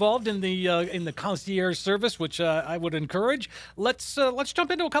to get involved in the concierge service, which I would encourage. Let's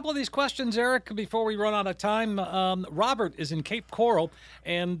jump into a couple of these questions, Eric, before we run out of time. Robert is in Cape Coral,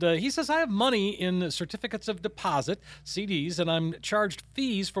 and he says, I have money in certificates of deposit, CDs, and I'm charged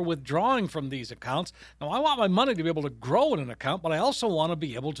fees for withdrawing from these accounts. Now, I want my money to be able to grow in an account, but I also want to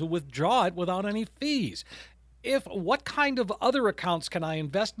be able to withdraw it without any fees. What kind of other accounts can I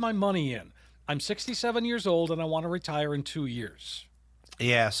invest my money in? I'm 67 years old and I want to retire in 2 years.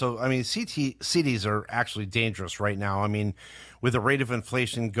 Yeah, so I mean, CDs are actually dangerous right now. I mean, with the rate of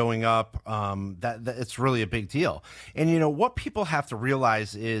inflation going up, that it's really a big deal. And you know what people have to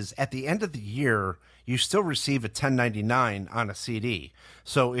realize is at the end of the year, you still receive a 1099 on a CD.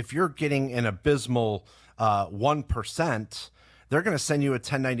 So if you're getting an abysmal 1%, they're going to send you a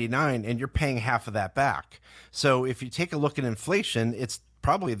 1099 and you're paying half of that back. So if you take a look at inflation, it's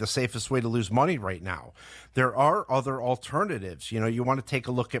probably the safest way to lose money right now. There are other alternatives. You know, you want to take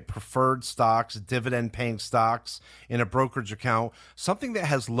a look at preferred stocks, dividend paying stocks in a brokerage account, something that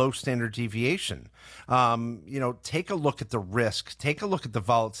has low standard deviation. You know, take a look at the risk, take a look at the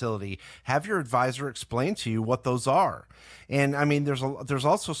volatility, have your advisor explain to you what those are. And I mean, there's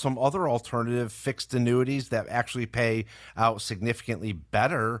also some other alternative fixed annuities that actually pay out significantly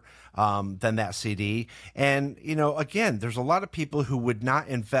better than that CD. And, you know, again, there's a lot of people who would not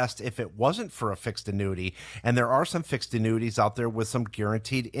invest if it wasn't for a fixed annuity. And there are some fixed annuities out there with some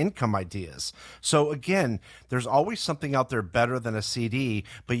guaranteed income ideas. So again, there's always something out there better than a CD,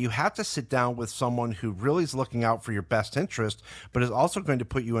 but you have to sit down with someone who really is looking out for your best interest, but is also going to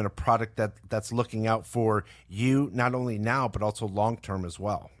put you in a product that's looking out for you, not only now, but also long-term as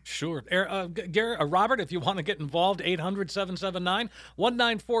well. Sure. Robert, if you want to get involved,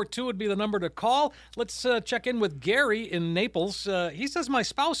 800-779-1942 would be the number to call. Let's check in with Gary in Naples. He says, my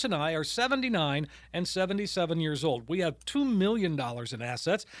spouse and I are 79 and 77 years old. We have $2 million in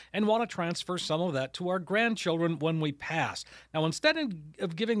assets and want to transfer some of that to our grandchildren when we pass. Now, instead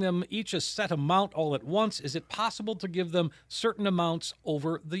of giving them each a set amount all at once, is it possible to give them certain amounts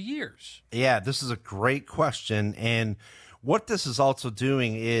over the years? Yeah, this is a great question. And what this is also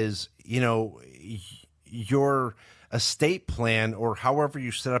doing is, you know, your estate plan or however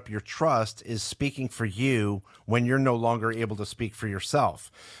you set up your trust is speaking for you when you're no longer able to speak for yourself.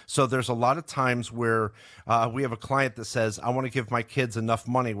 So there's a lot of times where we have a client that says, I want to give my kids enough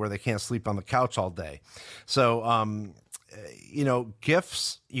money where they can't sleep on the couch all day. So, you know,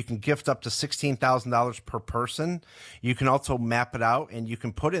 gifts, you can gift up to $16,000 per person. You can also map it out and you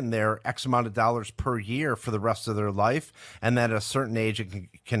can put in there X amount of dollars per year for the rest of their life. And then at a certain age,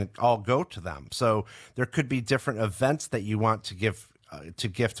 it can all go to them. So there could be different events that you want to give to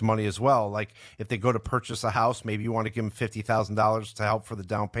gift money as well. Like if they go to purchase a house, maybe you want to give them $50,000 to help for the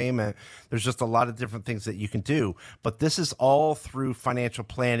down payment. There's just a lot of different things that you can do. But this is all through financial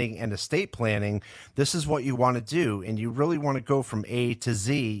planning and estate planning. This is what you want to do. And you really want to go from A to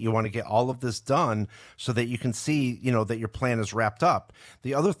Z. You want to get all of this done so that you can see, you know, that your plan is wrapped up.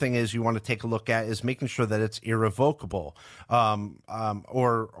 The other thing is you want to take a look at is making sure that it's irrevocable,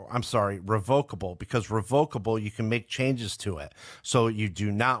 revocable, because revocable, you can make changes to it. So you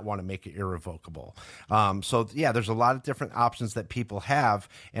do not want to make it irrevocable. So yeah, there's a lot of different options that people have.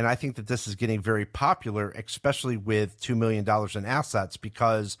 And I think that this is getting very popular, especially with $2 million in assets,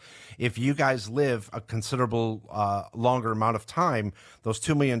 because if you guys live a considerable longer amount of time, those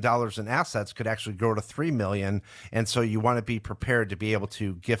 $2 million in assets could actually grow to $3 million. And so you want to be prepared to be able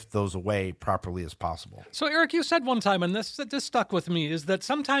to gift those away properly as possible. So Eric, you said one time, and this stuck with me, is that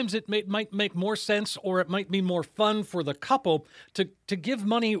sometimes it might make more sense, or it might be more fun for the couple to give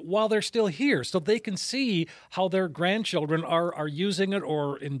money while they're still here, so they can see how their grandchildren are using it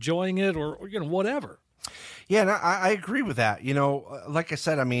or enjoying it, or you know, whatever. Yeah, and I agree with that. You know, like I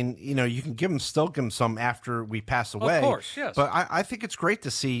said, I mean, you know, you can still give them some after we pass away. Of course, yes. But I think it's great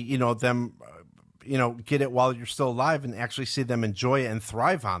to see, you know, them, you know, get it while you're still alive and actually see them enjoy it and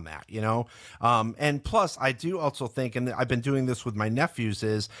thrive on that, you know? And plus I do also think, and I've been doing this with my nephews,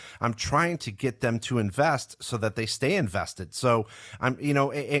 is I'm trying to get them to invest so that they stay invested. So I'm, you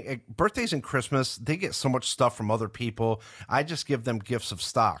know, birthdays and Christmas, they get so much stuff from other people. I just give them gifts of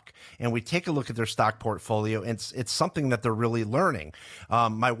stock and we take a look at their stock portfolio. And it's something that they're really learning.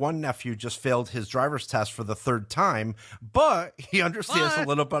 My one nephew just failed his driver's test for the third time, but he understands a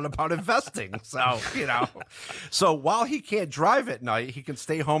little bit about investing. So, you know, so while he can't drive at night, he can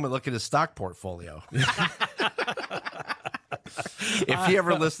stay home and look at his stock portfolio. If he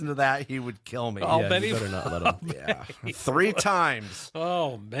ever listened to that, he would kill me. Oh, Yeah, you better not let him. Yeah, 3 times.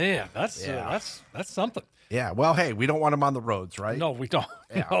 Oh man, that's something. Yeah, well, hey, we don't want him on the roads, right? No, we don't.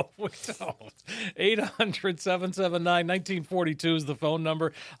 Yeah. No, we don't. 800-779-1942 is the phone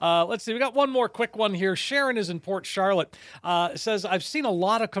number. Let's see. We got one more quick one here. Sharon is in Port Charlotte. Says, I've seen a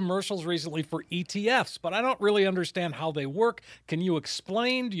lot of commercials recently for ETFs, but I don't really understand how they work. Can you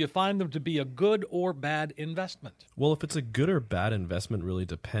explain? Do you find them to be a good or bad investment? Well, if it's a good or bad investment really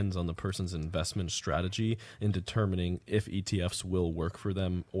depends on the person's investment strategy in determining if ETFs will work for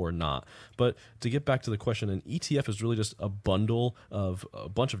them or not. But to get back to the question, an ETF is really just a bundle of a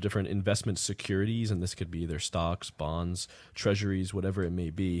bunch of different investment securities, and this could be either stocks, bonds, treasuries, whatever it may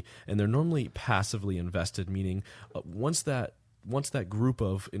be. And they're normally passively invested, meaning once that group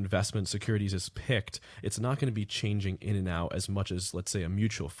of investment securities is picked, it's not going to be changing in and out as much as, let's say, a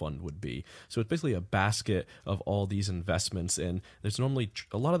mutual fund would be. So it's basically a basket of all these investments, and there's normally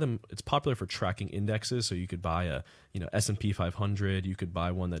a lot of them. It's popular for tracking indexes, so you could buy a S&P 500. You could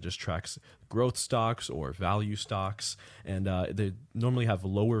buy one that just tracks growth stocks or value stocks, and they normally have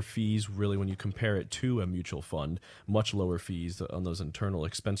lower fees. Really, when you compare it to a mutual fund, much lower fees on those internal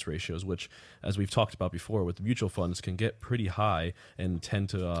expense ratios, which, as we've talked about before, with mutual funds can get pretty high and tend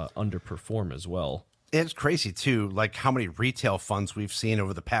to underperform as well. It's crazy, too, like how many retail funds we've seen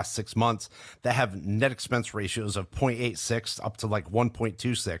over the past 6 months that have net expense ratios of 0.86 up to like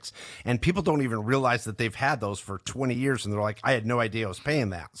 1.26. And people don't even realize that they've had those for 20 years. And they're like, I had no idea I was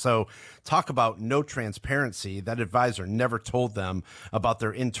paying that. So talk about no transparency. That advisor never told them about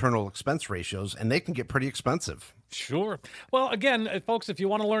their internal expense ratios, and they can get pretty expensive. Sure. Well, again, folks, if you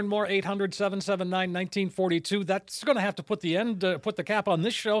want to learn more, 800-779-1942. That's going to have to put the cap on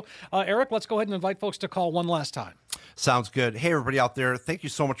this show. Eric, let's go ahead and invite folks to call one last time. Sounds good. Hey, everybody out there, thank you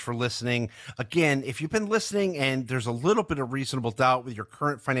so much for listening. Again, if you've been listening and there's a little bit of reasonable doubt with your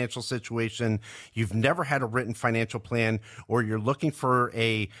current financial situation, you've never had a written financial plan, or you're looking for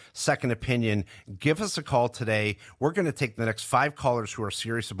a second opinion, give us a call today. We're going to take the next 5 callers who are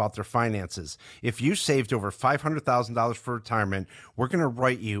serious about their finances. If you saved over $500,000 for retirement, we're going to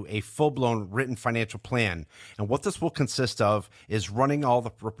write you a full-blown written financial plan. And what this will consist of is running all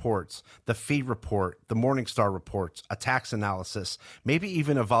the reports, the fee report, the Morningstar reports, a tax analysis, maybe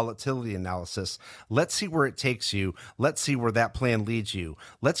even a volatility analysis. Let's see where it takes you. Let's see where that plan leads you.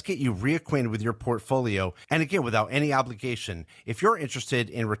 Let's get you reacquainted with your portfolio. And again, without any obligation, if you're interested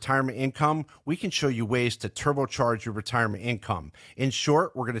in retirement income, we can show you ways to turbocharge your retirement income. In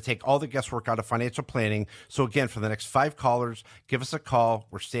short, we're going to take all the guesswork out of financial planning. So again, for the next 5 callers, give us a call.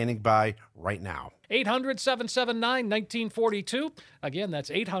 We're standing by right now. 800-779-1942. Again, that's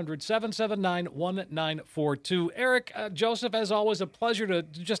 800-779-1942. Eric, Joseph, as always, a pleasure to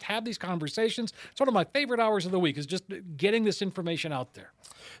just have these conversations. It's one of my favorite hours of the week, is just getting this information out there.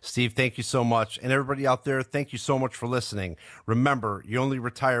 Steve, thank you so much. And everybody out there, thank you so much for listening. Remember, you only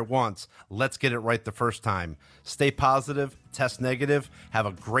retire once. Let's get it right the first time. Stay positive, test negative, have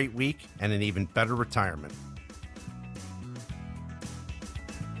a great week, and an even better retirement.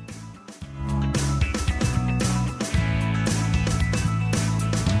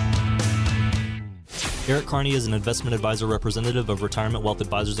 Eric Carney is an investment advisor representative of Retirement Wealth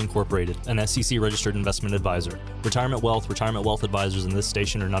Advisors Incorporated, an SEC-registered investment advisor. Retirement Wealth Advisors in this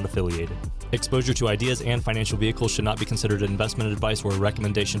station are not affiliated. Exposure to ideas and financial vehicles should not be considered investment advice or a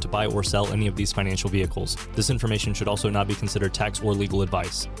recommendation to buy or sell any of these financial vehicles. This information should also not be considered tax or legal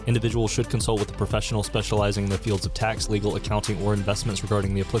advice. Individuals should consult with a professional specializing in the fields of tax, legal, accounting, or investments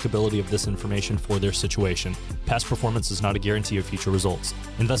regarding the applicability of this information for their situation. Past performance is not a guarantee of future results.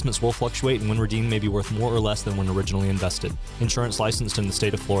 Investments will fluctuate, and when redeemed may be worth more or less than when originally invested. Insurance licensed in the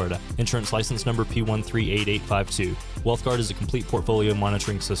state of Florida. Insurance license number P138852. WealthGuard is a complete portfolio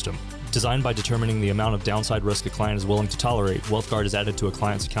monitoring system. Designed by determining the amount of downside risk a client is willing to tolerate, WealthGuard is added to a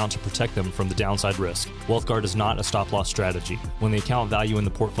client's account to protect them from the downside risk. WealthGuard is not a stop-loss strategy. When the account value in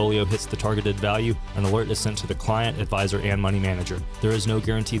the portfolio hits the targeted value, an alert is sent to the client, advisor, and money manager. There is no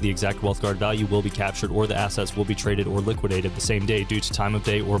guarantee the exact WealthGuard value will be captured or the assets will be traded or liquidated the same day due to time of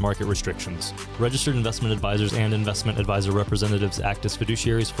day or market restrictions. Registered investment advisors and investment advisor representatives act as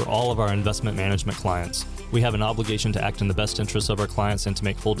fiduciaries for all of our investment management clients. We have an obligation to act in the best interests of our clients and to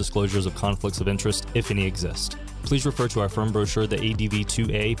make full disclosures of conflicts of interest, if any exist. Please refer to our firm brochure, the ADV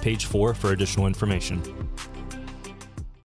 2A, page 4, for additional information.